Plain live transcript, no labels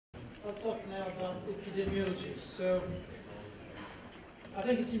I'll talk now about epidemiology. So I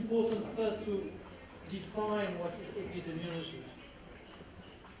think it's important first to define what is epidemiology.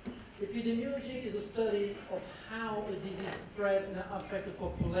 Epidemiology is a study of how a disease spread and affect a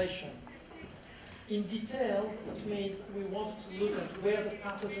population. In details, it means we want to look at where the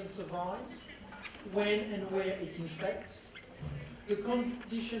pathogen survives, when and where it infects, the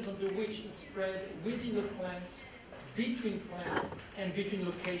conditions under which it spread within the plants, between plants, and between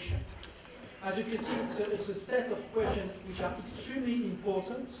locations. As you can see, it's a set of questions which are extremely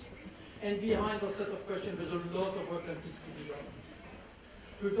important, and behind those set of questions, there's a lot of work that needs to be done.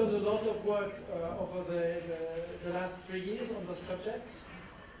 We've done a lot of work over the last 3 years on the subject,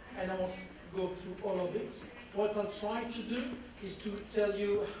 and I won't go through all of it. What I'll try to do is to tell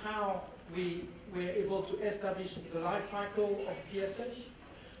you how we were able to establish the life cycle of PSA,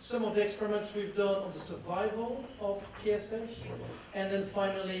 some of the experiments we've done on the survival of PSA, and then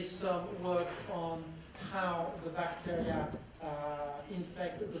finally some work on how the bacteria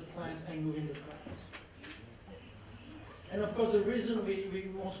infect the plant and move in the plant. And of course, the reason we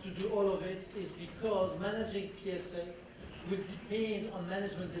want to do all of it is because managing PSA will depend on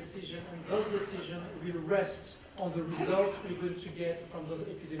management decisions, and those decisions will rest on the results we're going to get from those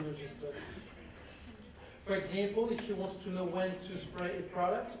epidemiology studies. For example, if you want to know when to spray a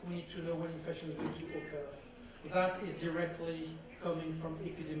product, we need to know when infection is going to occur. That is directly coming from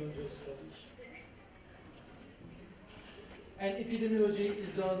epidemiology studies. And epidemiology is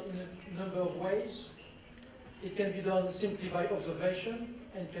done in a number of ways. It can be done simply by observation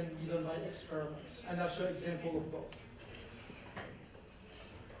and can be done by experiments. And I'll show an example of both.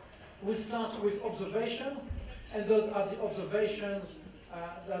 We'll start with observation, and those are the observations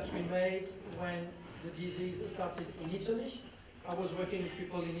that we made when the disease started in Italy. I was working with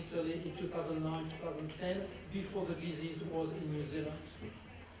people in Italy in 2009, 2010, before the disease was in New Zealand.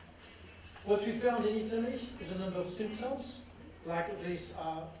 What we found in Italy is a number of symptoms, like this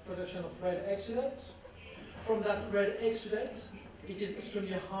production of red exudates. From that red exudate, it is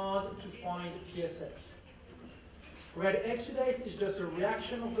extremely hard to find PSA. Red exudate is just a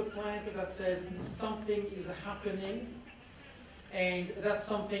reaction of the plant that says something is happening, and that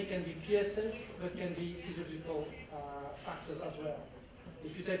something can be PSA, but can be physiological factors as well.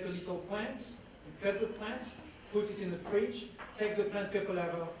 If you take a little plant, you cut the plant, put it in the fridge, take the plant a couple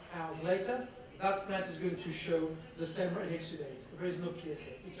of hours later, that plant is going to show the same red exudate. There is no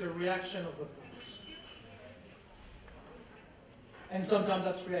PSA. It's a reaction of the plant. And sometimes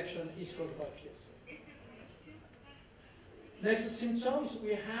that reaction is caused by PSA. Next symptoms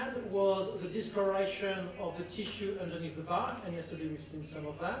we had was the discoloration of the tissue underneath the bark, and yesterday we've seen some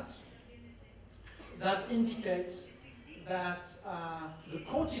of that. That indicates that the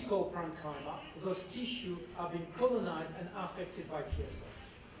cortical parenchyma, those tissues, are being colonized and affected by PSA.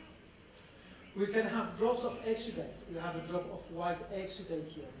 We can have drops of exudate. We have a drop of white exudate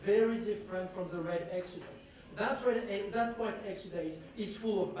here, very different from the red exudate. That white exudate is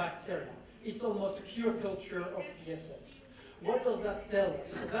full of bacteria. It's almost a pure culture of PSA. What does that tell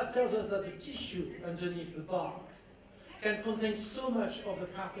us? That tells us that the tissue underneath the bark can contain so much of the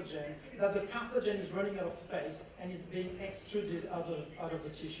pathogen that the pathogen is running out of space and is being extruded out of the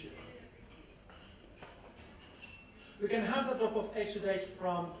tissue. We can have a drop of exudate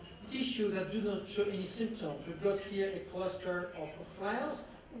from tissue that do not show any symptoms. We've got here a cluster of flowers.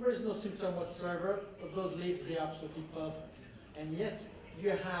 There is no symptom whatsoever, but those leaves, they are absolutely perfect. And yet, you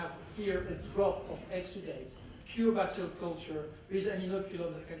have here a drop of exudate, pure bacterial culture, with an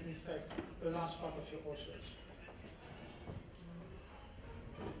inoculum that can infect a large part of your orchards.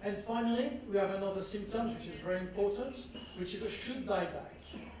 And finally, we have another symptom, which is very important, which is a shoot dieback.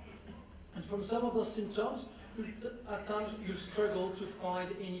 And from some of those symptoms, at times you struggle to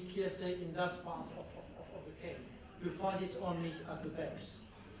find any PSA in that part of the cane. You find it only at the base.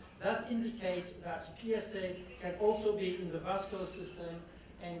 That indicates that PSA can also be in the vascular system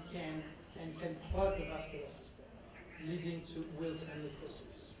and can plug the vascular system, leading to wilt and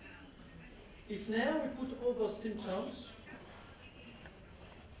necrosis. If now we put all those symptoms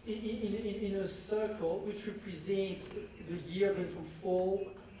in a circle which represents the year going from fall,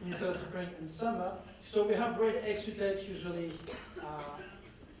 winter, spring, and summer, so we have red exudate usually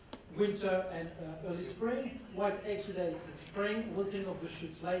winter and early spring, white exudate in spring, wilting of the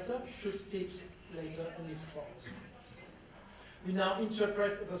shoots later, shoot tips later, and leaf spots. We now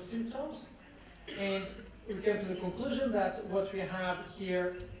interpret the symptoms, and we came to the conclusion that what we have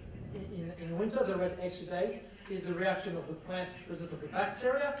here in winter, the red exudate, is the reaction of the plant to the presence of the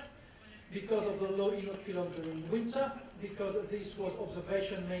bacteria, because of the low inoculum during winter, because this was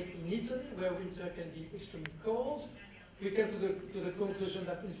observation made in Italy, where winter can be extremely cold, we came to the conclusion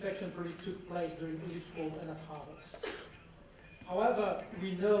that infection probably took place during leaf fall and at harvest. However,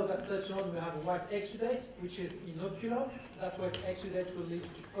 we know that later on we have a white exudate, which is inoculum. That white exudate will lead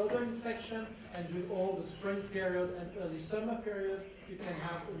to further infection, and during all the spring period and early summer period, you can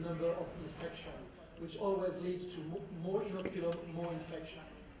have a number of infection, which always leads to more inoculum, more infection.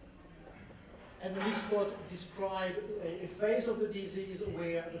 And the leaf spots describe a phase of the disease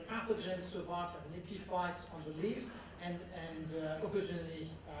where the pathogen survives an epiphyte on the leaf and occasionally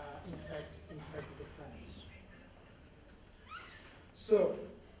infect the plants. So,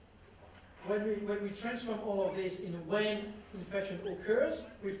 when we transform all of this in when infection occurs,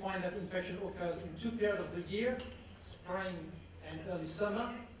 we find that infection occurs in two periods of the year, spring and early summer,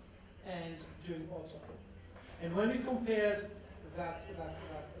 and during autumn. And when we compared that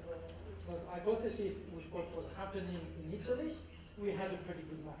hypothesis with what was happening in Italy, we had a pretty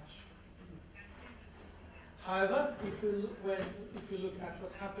good match. However, if we look at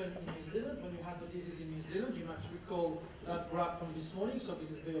what happened in New Zealand, when you had the disease in New Zealand, you might recall that graph from this morning, so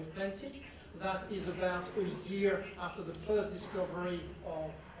this is Bay of Plenty. That is about a year after the first discovery of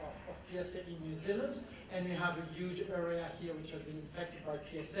PSA in New Zealand, and we have a huge area here which has been infected by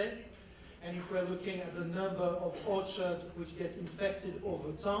PSA. And if we're looking at the number of orchards which get infected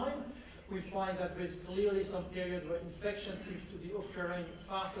over time, we find that there's clearly some period where infection seems to be occurring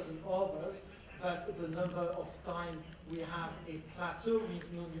faster than others, but the number of time we have a plateau means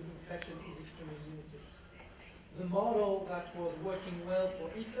no new infection is extremely limited. The model that was working well for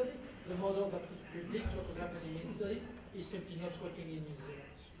Italy, the model that could predict what was happening in Italy, is simply not working in New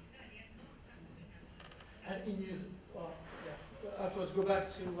Zealand. And in New Zealand, I'll first go back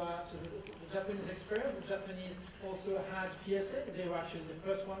to the Japanese experience. The Japanese also had PSA. They were actually the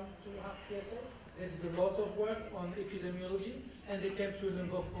first one to have PSA. They did a lot of work on epidemiology, and they came to a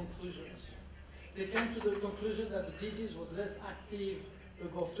number of conclusions. They came to the conclusion that the disease was less active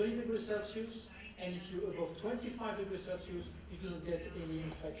above 20 degrees Celsius, and if you're above 25 degrees Celsius, you don't get any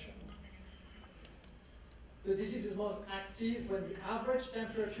infection. The disease is most active when the average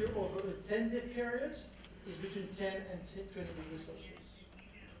temperature over a 10-day period is between 10 and 20 degrees Celsius.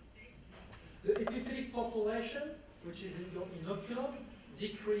 The epiphytic population, which is in your inoculum,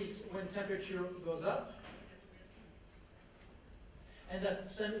 decrease when temperature goes up, and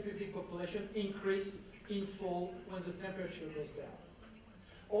that same epiphytic population increase in fall when the temperature goes down.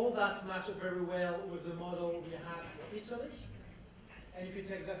 All that matches very well with the model we had for Italy, and if you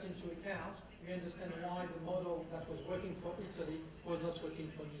take that into account, you understand why the model that was working for Italy was not working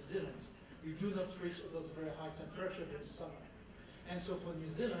for New Zealand. We do not reach those very high temperatures in summer. And so for New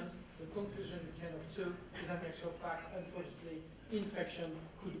Zealand, the conclusion we came up to is that in actual fact, unfortunately, infection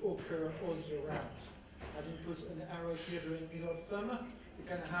could occur all year round. I didn't put an arrow here during middle of summer. You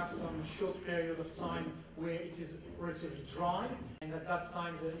can have some short period of time where it is relatively dry, and at that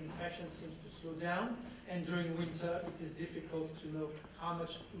time the infection seems to slow down. And during winter, it is difficult to know how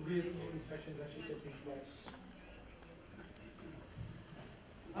much real new infection is actually taking place.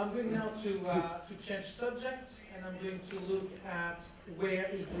 I'm going now to change subject, and I'm going to look at where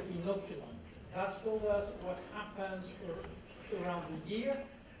is the inoculum. That told us what happens around the year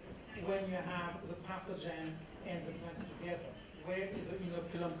when you have the pathogen and the plants together. Where is the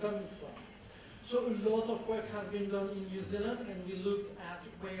inoculum coming from? So a lot of work has been done in New Zealand, and we looked at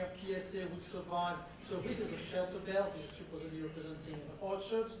where PSA would survive. So this is a shelter belt, which is supposedly representing an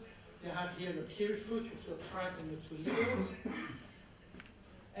orchard. You have here the kiwi fruit with your trunk and your 2 leaves.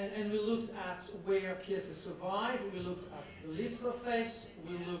 And we looked at where PSA survived. We looked at the leaf surface.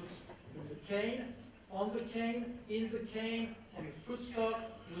 We looked in the cane, on the cane, in the cane, on the fruit stalk.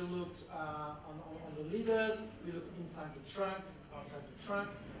 We looked on the leaders. We looked inside the trunk, outside the trunk.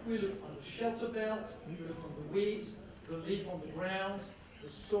 We looked on the shelter belt. We looked on the weeds, the leaf on the ground, the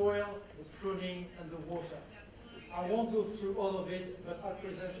soil, the pruning, and the water. I won't go through all of it, but I'll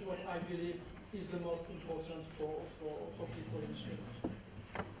present what I believe is the most important for people in Chile.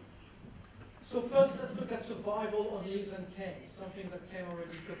 So first, let's look at survival on leaves and canes, something that came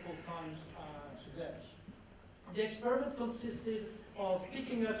already a couple times today. The experiment consisted of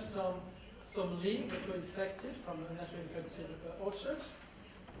picking up some leaves that were infected from a naturally infected orchard,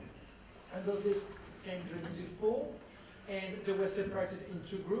 and those leaves came during the fall, and they were separated in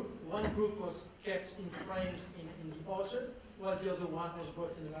 2 groups. One group was kept in frames in the orchard, while the other one was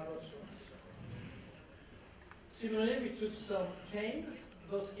brought in the laboratory. Similarly, we took some canes.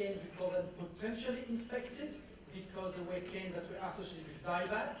 Those canes, we call them potentially infected because they were canes that were associated with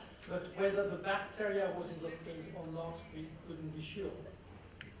dieback, but whether the bacteria was in those canes or not, we couldn't be sure.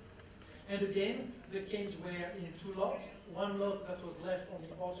 And again, the canes were in 2 lots. One lot that was left on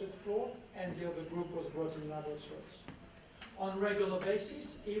the orchard floor, and the other group was brought in laboratories. On regular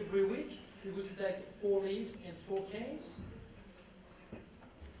basis, every week, we would take 4 leaves and 4 canes,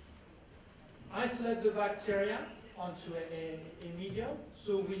 isolate the bacteria onto a medium,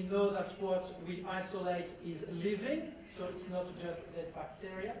 so we know that what we isolate is living, so it's not just dead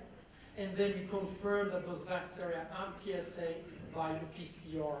bacteria, and then we confirm that those bacteria are PSA by the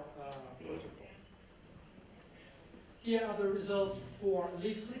PCR protocol. Here are the results for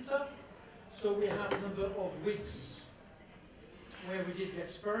leaf litter. So we have a number of weeks where we did the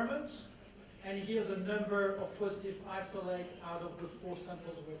experiment, and here the number of positive isolates out of the 4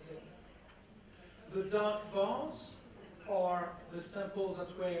 samples we taken. The dark bars are the samples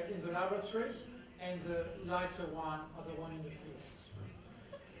that were in the laboratory, and the lighter one are the one in the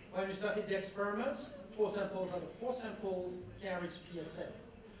field. When we started the experiment, 4 samples out of 4 samples carried PSA.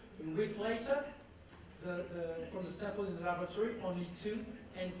 A week later, from the sample in the laboratory, only 2,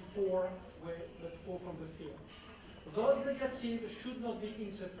 and 4 were but 4 from the field. Those negatives should not be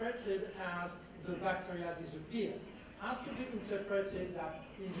interpreted as the bacteria disappeared. It has to be interpreted that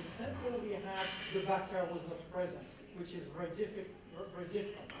in the sample we had, the bacteria was not present, which is very different.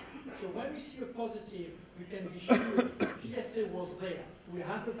 So when we see a positive, we can be sure PSA was there. We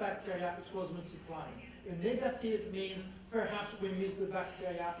had the bacteria, it was multiplying. A negative means perhaps we missed the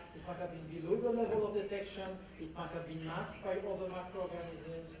bacteria, it might have been below the level of detection, it might have been masked by other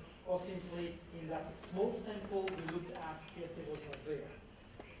microorganisms, or simply in that small sample we looked at, PSA was not there.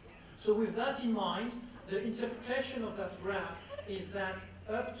 So with that in mind, the interpretation of that graph is that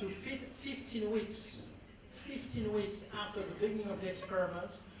up to 15 weeks after the beginning of the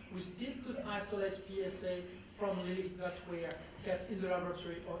experiment, we still could isolate PSA from leaves that were kept in the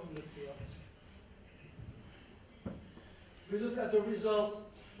laboratory or in the field. We looked at the results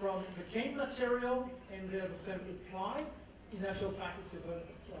from the cane material, and there the same applied. In actual fact, it's even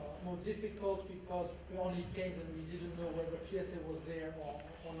more difficult because we only canes and we didn't know whether PSA was there or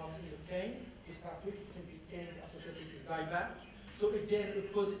not in the cane. To start with, it's simply canes associated with dieback. So again, a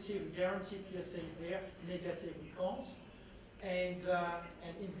positive guarantee PSA is there, negative we can't. And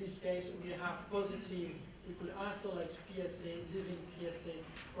in this case, we have positive, we could isolate PSA, living PSA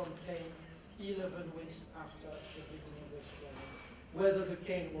from canes 11 weeks after the beginning of the experiment, whether the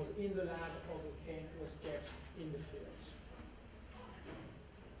cane was in the lab or the cane was kept in the field.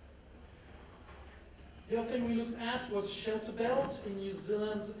 The other thing we looked at was shelter belts. In New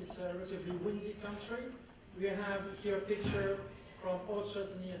Zealand, it's a relatively windy country. We have here a picture from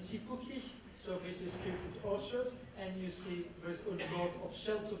orchards near Tipuki. So this is Kiwi orchard, and you see there's a lot of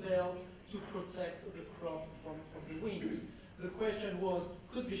shelter belts to protect the crop from the wind. The question was,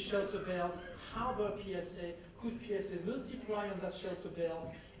 could the shelter belt harbor PSA? Could PSA multiply on that shelter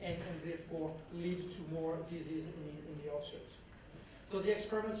belt and therefore lead to more disease in the orchard? So the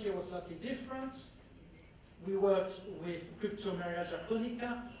experiment here was slightly different. We worked with Cryptomeria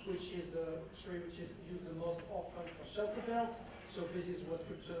japonica, which is the tree which is used the most often for shelter belts. So this is what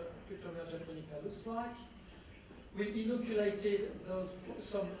Cryptomeria japonica looks like. We inoculated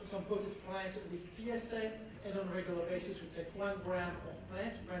some potted plants with PSA, and on a regular basis we take 1 gram of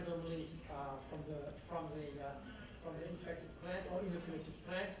plant randomly from the infected plant or inoculated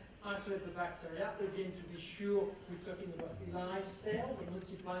plant, isolate the bacteria, again to be sure we're talking about live cells,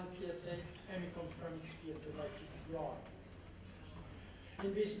 multiplying PSA, and we confirm it's PSA by PCR.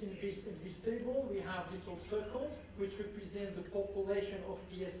 In this table, we have little circles which represent the population of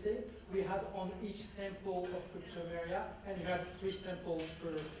PSA we had on each sample of Cryptomeria, and we had 3 samples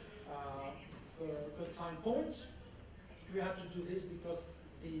per time point. We had to do this because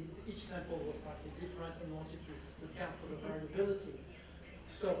each sample was slightly different and wanted to account for the variability.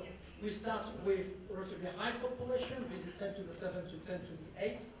 So we start with a relatively high population. This is 10 to the 7 to 10 to the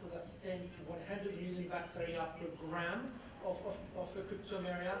 8, so that's 10 to 100 million bacteria per gram of a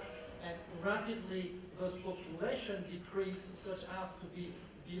Cryptomeria, and rapidly those populations decrease such as to be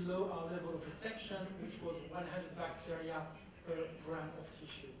below our level of detection, which was 100 bacteria per gram of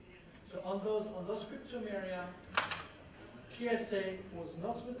tissue. So on those Cryptomeria, PSA was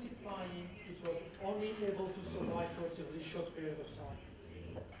not multiplying, it was only able to survive for a relatively short period of time.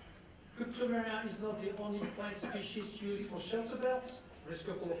 Cryptomeria is not the only plant species used for shelter belts. There's a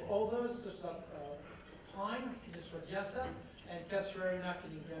couple of others, such as pine, Pinus radiata, and Casuarina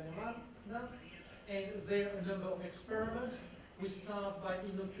pinigranemana, and there are a number of experiments. We start by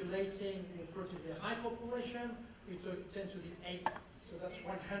inoculating a relatively high population. We took 10 to the 8th, so that's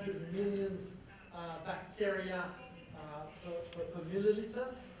 100 million bacteria per milliliter,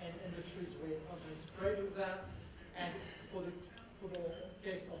 and the trees were under sprayed with that. And for the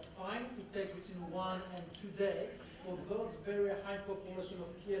case of pine, it takes between 1 and 2 days for those very high population of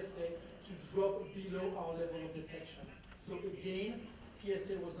PSA to drop below our level of detection. So again,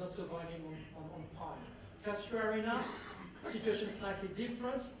 PSA was not surviving on pine. Casuarina, situation slightly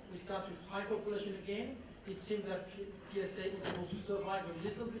different. We start with high population again. It seems that PSA is able to survive a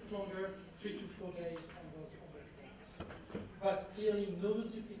little bit longer, 3 to 4 days on those plants. But clearly no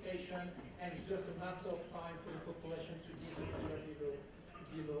multiplication, and it's just a matter of time for the population to disappear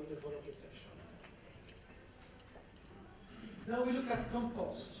below the border protection. Now we look at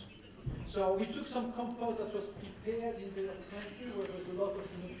compost. So we took some compost that was prepared in Bay of Plenty, where there was a lot of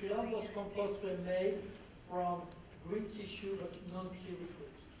inoculum. Those composts were made from green tissue but non-kiwi fruit.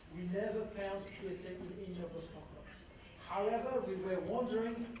 We never found PSA in any of those composts. However, we were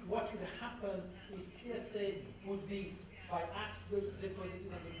wondering what would happen if PSA would be by accident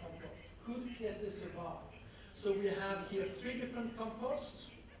deposited on the compost. Could PSA survive? So we have here 3 different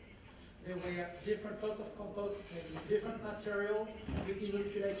composts. There were different types of compost made with different material. We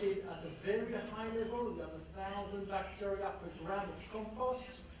inoculated at a very high level. We have 1,000 bacteria per gram of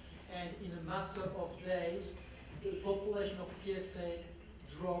compost. And in a matter of days, the population of PSA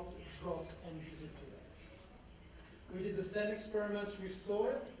dropped, and disappeared. We did the same experiments with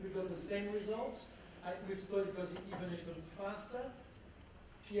soil. We got the same results. With soil, it goes even a little bit faster.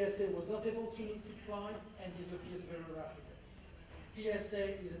 PSA was not able to multiply and disappeared very rapidly. PSA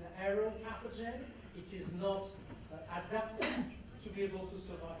is an aerial pathogen. It is not adapted to be able to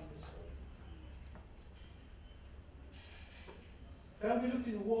survive in the soil. Then we looked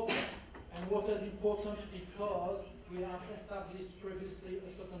in water. And water is important because we have established previously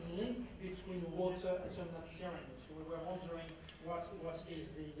a certain link between water and Seminario. So we were wondering what is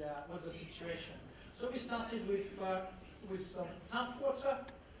the situation. So we started with some tap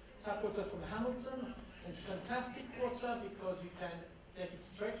water from Hamilton. It's fantastic water because you can take it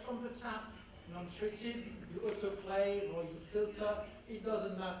straight from the tap, non-treated, you autoclave or you filter, it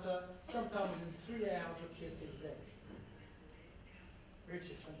doesn't matter. Sometimes within 3 hours your PSA is dead. Which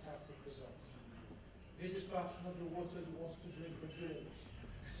is fantastic results. This is perhaps not the water you want to drink regularly.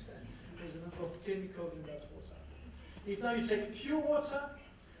 There's a number of chemicals in that water. If now you take pure water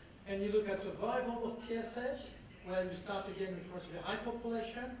and you look at survival of PSA, well, you start again with relatively high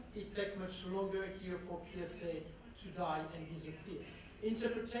population. It takes much longer here for PSA to die and disappear.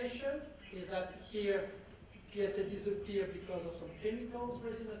 Interpretation is that here PSA disappear because of some chemicals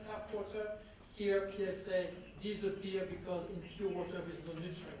present in tap water. Here PSA disappear because in pure water there is no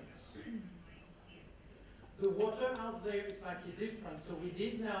nutrients. The water out there is slightly different. So we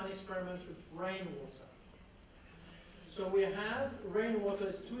did now an experiment with rainwater. So we have rainwater,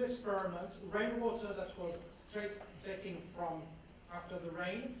 it's 2 experiments. Rainwater that was straight taken from after the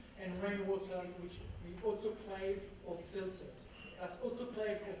rain, and rainwater which we autoclaved or filtered. That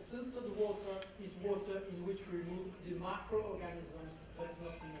autoclaved or filtered water is water in which we remove the microorganisms, but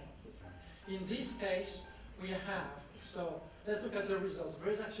nothing else. In this case, we have, so let's look at the results.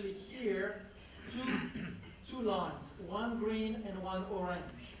 There is actually here two lines, one green and one orange.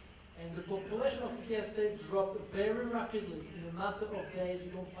 And the population of PSA dropped very rapidly. In a matter of days,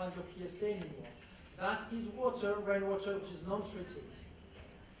 you don't find your PSA anymore. That is water, rainwater, which is non-treated.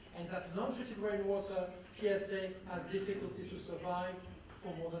 And that non-treated rainwater, PSA has difficulty to survive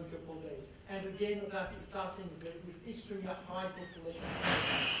for more than a couple of days. And again, that is starting with extremely high population.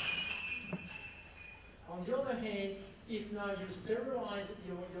 On the other hand, if now you sterilize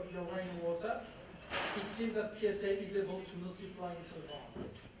your rainwater, it seems that PSA is able to multiply and survive.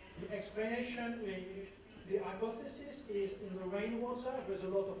 The explanation, the hypothesis is in the rainwater, there's a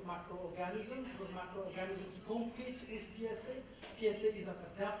lot of macroorganisms. Those macroorganisms compete with PSA. PSA is not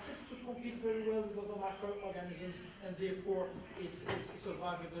adapted to compete very well with those macroorganisms, and therefore its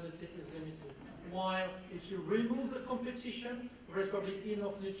survivability is limited. While if you remove the competition, there's probably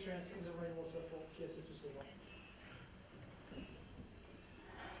enough nutrients in the rainwater for PSA to survive.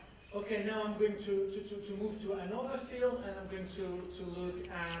 Okay, now I'm going to move to another field, and I'm going to look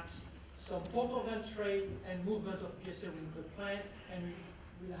at some port of entry and movement of PSA within the plant, and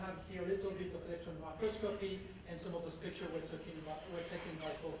we'll have here a little bit of electron microscopy, and some of those pictures were taken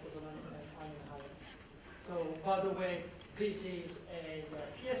by both of and iron highlights. So, by the way, this is a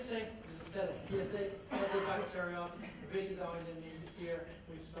PSA, this is a cell of PSA, not the bacteria. This is our enemy here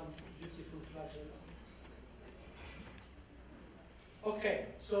with some beautiful flagella. Okay,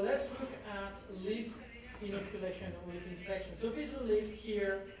 so let's look at leaf inoculation with infection. So this is a leaf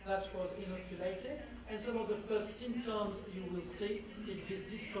here that was inoculated, and some of the first symptoms you will see is this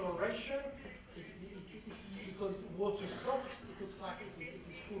discoloration. We call it water soaked. It looks like it is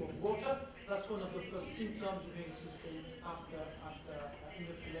full of water. That's one of the first symptoms you're going to see after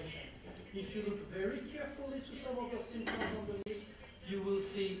inoculation. If you look very carefully to some of the symptoms on the leaf, you will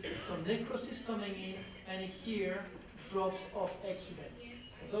see some necrosis coming in, and here drops of exudate.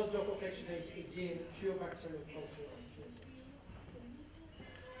 Those drops of exudate, again, pure bacterial culture of PSA.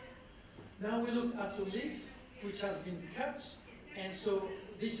 Now we look at a leaf which has been cut, and so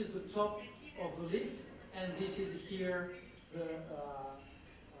this is the top of the leaf, and this is here the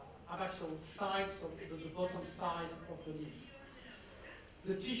abaxial side, so the bottom side of the leaf.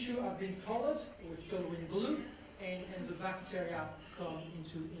 The tissue has been colored with toluene blue, and the bacteria come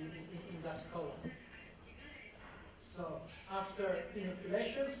in that color. So after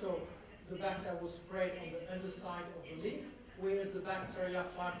inoculation, so the bacteria was sprayed on the underside of the leaf, where the bacteria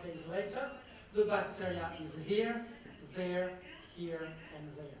 5 days later, the bacteria is here, there, here,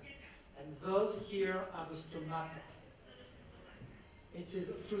 and there. And those here are the stomata. It is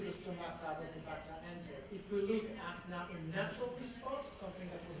through the stomata that the bacteria enter. If we look at now a natural spot, something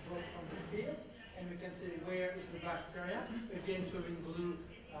that was brought from the field, and we can see where is the bacteria, again toluene blue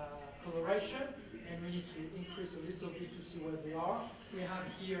coloration, and we need to increase a little bit to see where they are. We have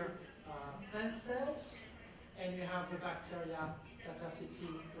here plant cells, and we have the bacteria that are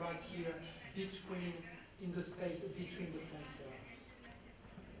sitting right here in the space between the plant cells.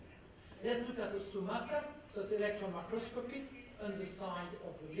 Let's look at the stomata. So it's electron microscopy on the side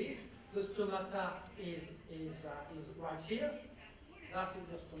of the leaf. The stomata is right here. That's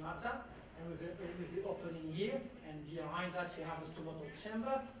the stomata, and with the opening here, and behind that you have the stomatal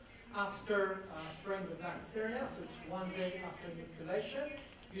chamber. After spraying the bacteria, so it's 1 day after inoculation,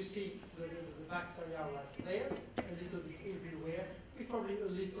 you see the bacteria right there, a little bit everywhere, with probably a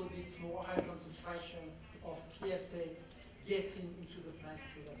little bit more high concentration of PSA getting into the plant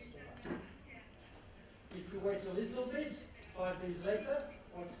through that stomata. If we wait a little bit, 5 days later,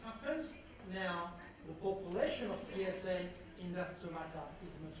 what happens? Now, the population of PSA in that stomata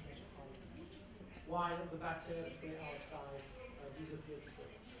is much, much higher, while the bacteria that were outside disappears.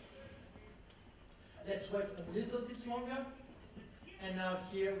 Let's wait a little bit longer, and now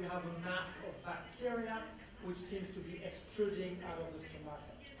here we have a mass of bacteria which seems to be extruding out of the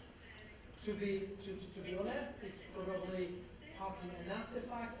stomata. To be honest, it's probably partly an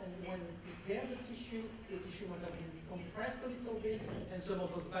artifact, and when we prepare the tissue might have been compressed a little bit, and some of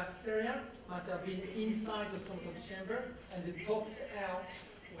those bacteria might have been inside the stomatal chamber, and they popped out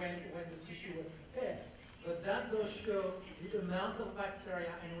when the tissue was prepared. But that does show the amount of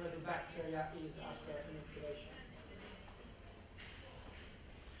bacteria and where the bacteria is after inoculation.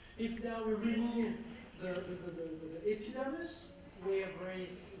 If now we remove the epidermis, where there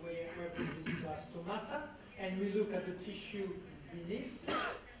is this stomata, and we look at the tissue beneath it,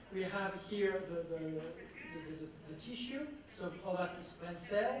 we have here the tissue, so all that is plant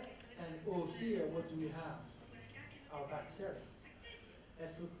cell, and oh here, what do we have? Our bacteria.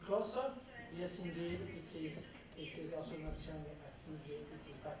 Let's look closer. Yes, indeed, it is also not showing activity, it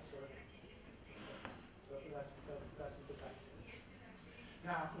is bacteria. So that is the bacteria.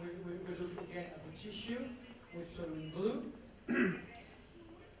 Now, we look again at the tissue with toluene blue,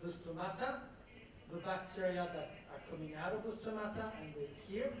 the stomata, the bacteria that are coming out of the stomata, and they're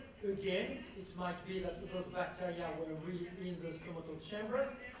here. Again, it might be that those bacteria were really in the stomatal chamber,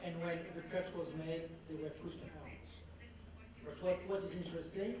 and when the cut was made, they were pushed out. But what is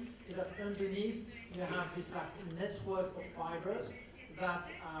interesting is that underneath you have this network of fibers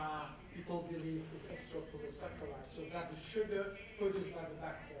that people believe is extrapolysaccharide, so that's the sugar produced by the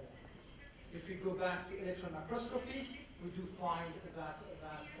bacteria. If we go back to electron microscopy, we do find that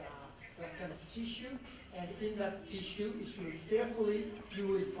kind of tissue, and in that tissue, if you look carefully, you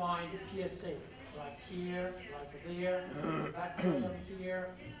will find PSA right here, right there, bacterium here,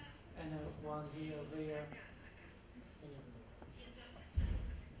 and one here, there.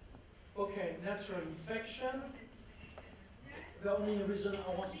 Okay, natural infection. The only reason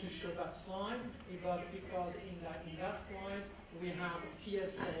I wanted to show that slide is because in that slide we have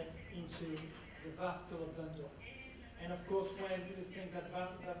PSA into the vascular bundle. And of course, when you think that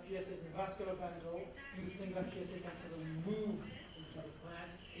PSA is in the vascular bundle, you think that PSA can sort of move into the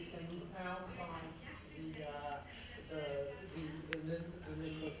plant. It can move outside the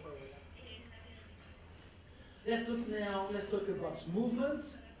nucleus area. Let's talk about movement.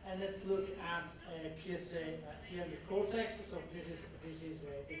 And let's look at PSA here in the cortex. So this is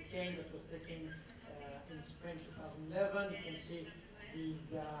a cane that was taken in spring 2011. You can see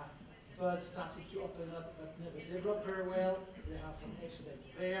the bud started to open up but never developed very well. We have some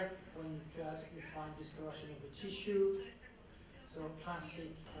exudates there. When you cut, you find discoloration of the tissue. So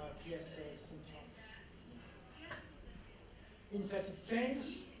classic PSA symptoms. Infected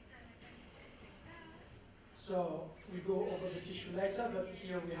canes. So we go over the tissue later, but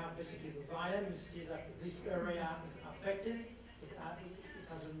here we have basically the xylem. You see that this area is affected. It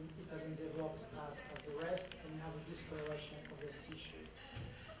hasn't developed as the rest, and you have a discoloration of this tissue.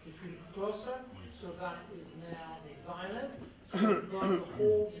 If we look closer, so that is now the xylem. So the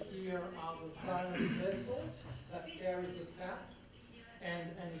holes here are the xylem vessels that carry the sap, and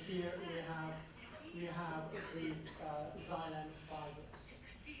here we have the xylem fibers.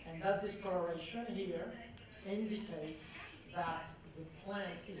 And that discoloration here indicates that the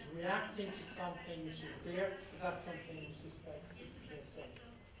plant is reacting to something which is there. That's something we suspect is PSA.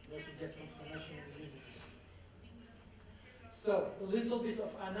 We have to get confirmation in the images. So, a little bit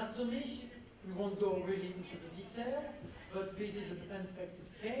of anatomy. We won't go really into the detail, but this is an infected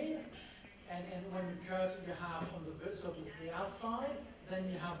cane. And when you cut, you have on the outside, then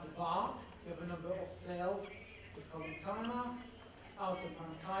you have the bark. You have a number of cells, the parenchyma, outer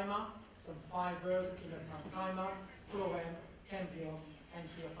parenchyma, some fibers, inner parenchyma, phloem, cambium, and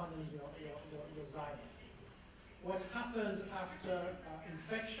here finally your xylem. What happened after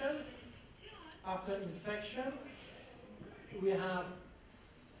infection? After infection, we have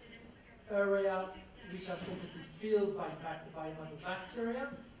area which are completely filled by the bacteria,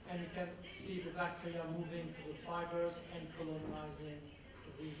 and you can see the bacteria moving through the fibers and colonizing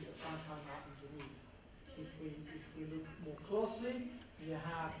the parenchyma underneath. If we look more closely, you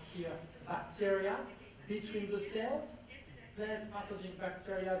have here bacteria between the cells. Plant pathogenic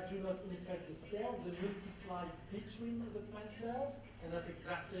bacteria do not infect the cell, they multiply between the plant cells, and that's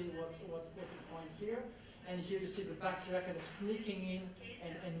exactly what we find here. And here you see the bacteria kind of sneaking in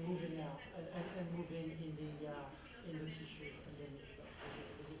and moving out, and moving in the tissue underneath. So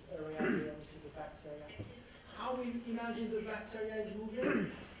this area here, we see the bacteria. How we imagine the bacteria is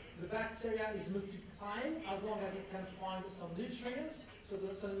moving? The bacteria is multiplying as long as it can find some nutrients. So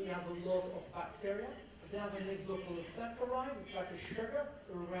that suddenly you have a lot of bacteria. They have an exopolysaccharide, it's like a sugar,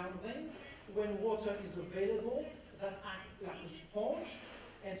 a round thing. When water is available, that acts like a sponge.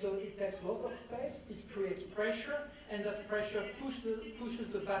 And so it takes a lot of space, it creates pressure, and that pressure pushes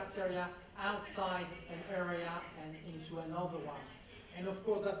the bacteria outside an area and into another one. And of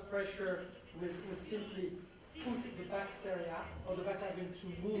course that pressure will simply put the bacteria, or the bacteria are going to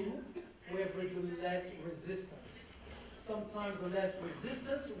move where there is less resistance. Sometimes the less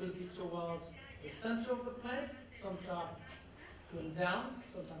resistance will be towards the center of the plant, sometimes going down,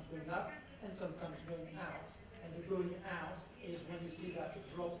 sometimes going up, and sometimes going out. And the going out is when you see that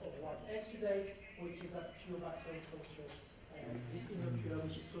drop of white exudate, which is that pure bacterial culture, this inocular,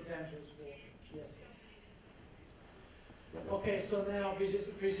 which is so dangerous for PSA. Okay, so now this is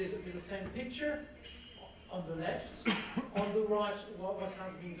the same picture on the left. On the right, what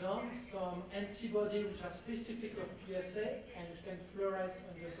has been done, some antibody which are specific of PSA and which can fluoresce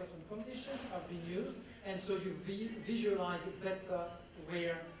under certain conditions have been used, and so you visualize it better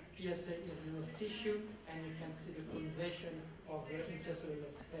where PSA is in this tissue, and you can see the colonization of the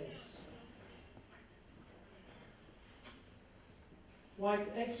intercellular space. White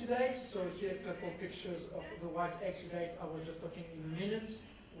exudate, so here a couple pictures of the white exudate I was just talking in a minute,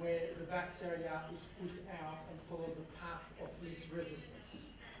 where the bacteria is pushed out and follow the path of least resistance.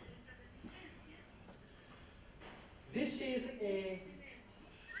 This is a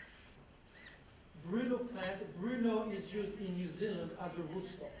Bruno plant. Bruno is used in New Zealand as a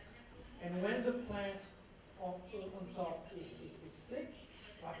rootstock. And when the plant on top is sick,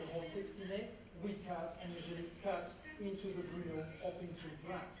 like a whole 16A, we cut and usually cut into the Bruno up into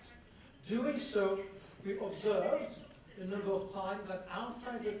graft. Doing so, we observed a number of times that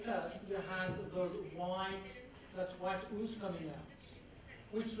outside the cut we had those that white ooze coming out,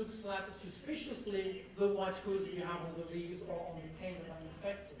 which looks like suspiciously the white ooze we have on the leaves or on the cane that are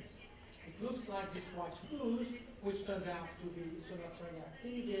infected. It looks like this white ooze, which turns out to be somatic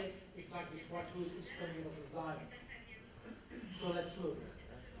activity. It's like this white ooze is coming out of the xylem. So let's look.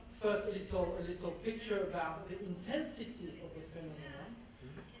 First, a little picture about the intensity of the phenomenon.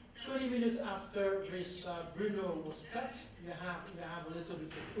 20 minutes after this Bruno was cut, you have a little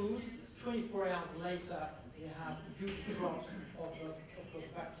bit of ooze. 24 hours later, you have huge drops of those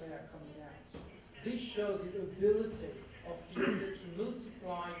bacteria coming out. This shows the ability of PSA to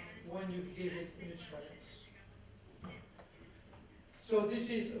multiply when you give it nutrients. So this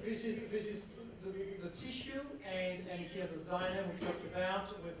is the tissue, and here's the xylem we talked about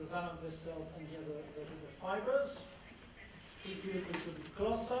with the xylem vessels, and here the fibers. If you look a little bit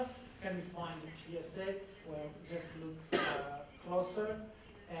closer, can we find the PSA? Well, just look closer,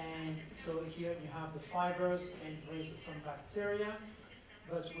 and so here you have the fibers, and there is some bacteria,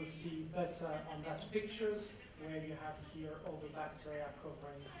 but we'll see better on that pictures where you have here all the bacteria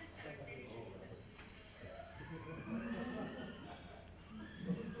covering some of it.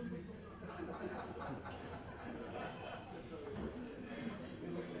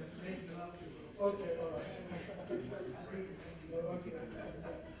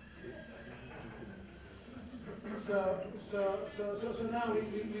 So now we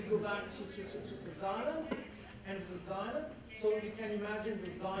go back to the xylem, and the xylem. So you can imagine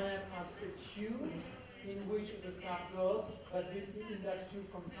the xylem as a tube in which the sap goes, but within that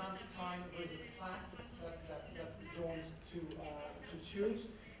tube from time to time there is a plaque that joins two tubes,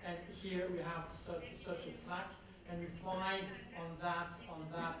 and here we have such a plaque, and we find on that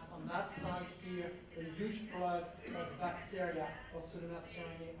side here a huge plug of bacteria of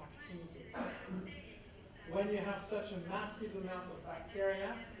Seminario activity. When you have such a massive amount of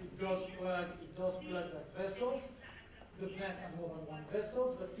bacteria, it does plug that vessels. The plant has more than one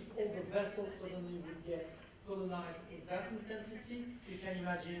vessel, but if all the vessels suddenly would get colonized with that intensity, you can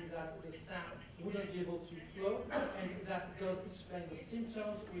imagine that the sap wouldn't be able to flow, and that does explain the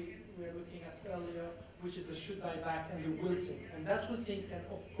symptoms we were looking at earlier, which is the shoot dieback and the wilting. And that wilting can,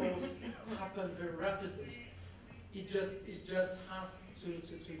 of course, happen very rapidly. It just has to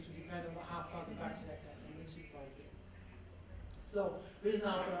depend on how fast the bacteria can multiply here. So there is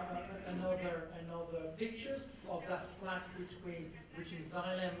now another pictures of that plaque between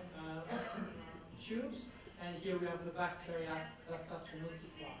xylem tubes, and here we have the bacteria that start to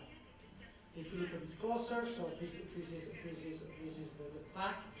multiply. If you look a bit closer, so this is the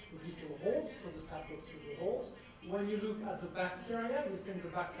plaque with little holes, so the sap goes through the holes. When you look at the bacteria, you think the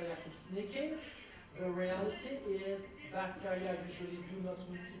bacteria can sneak in. The reality is bacteria usually do not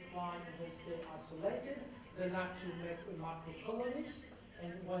multiply and they stay isolated. They like to make a macrocolony,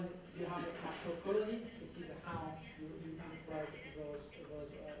 and when you have a macrocolony, it is how you break those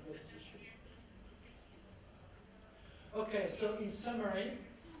tissues. Okay, so in summary,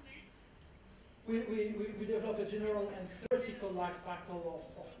 we developed a general and theoretical life cycle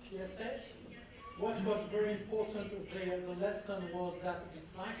of PSA. What was very important there, the lesson was that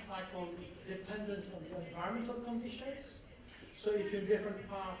this life cycle is dependent on the environmental conditions. So if you're in different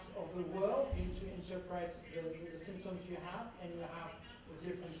parts of the world, you need to interpret the symptoms you have, and you have a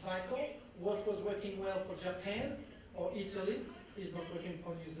different cycle. What was working well for Japan or Italy is not working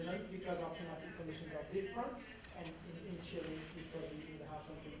for New Zealand because our climatic conditions are different, and in Chile you probably would have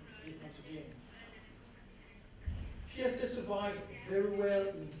something different again. PSA survives very well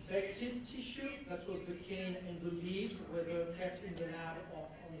in infected tissue. That was the cane and the leaves, whether kept in the lab or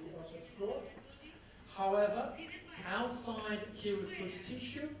on the orchard floor. However, outside kiwi fruit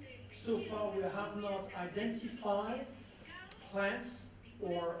tissue, so far we have not identified plants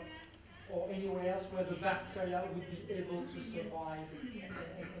or anywhere else where the bacteria would be able to survive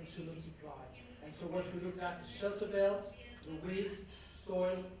and to multiply. And so what we looked at is shelter belts, the weeds,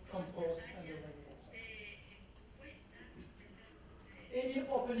 soil, compost, and the rainwater. Any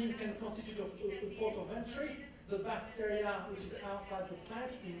opening can constitute a port of entry. The bacteria which is outside the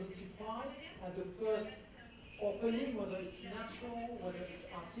plant will multiply, and the first opening, whether it's natural, whether it's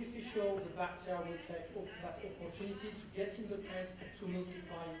artificial, the bacteria will take that opportunity to get in the plant, to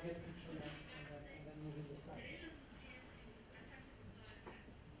multiply, get nutrients, and then move in the plant.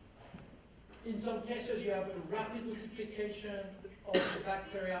 In some cases, you have a rapid multiplication of the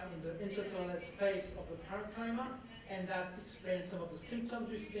bacteria in the intercellular space of the parenchyma, and that explains some of the symptoms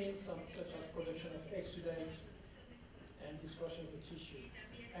we've seen, such as production of exudate and discussion of the tissue.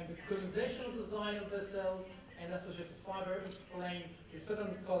 And the colonization of the xylem vessels and associated fiber explain the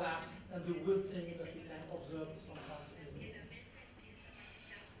sudden collapse and the wilting that we can observe sometimes in the field.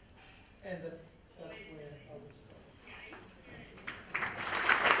 And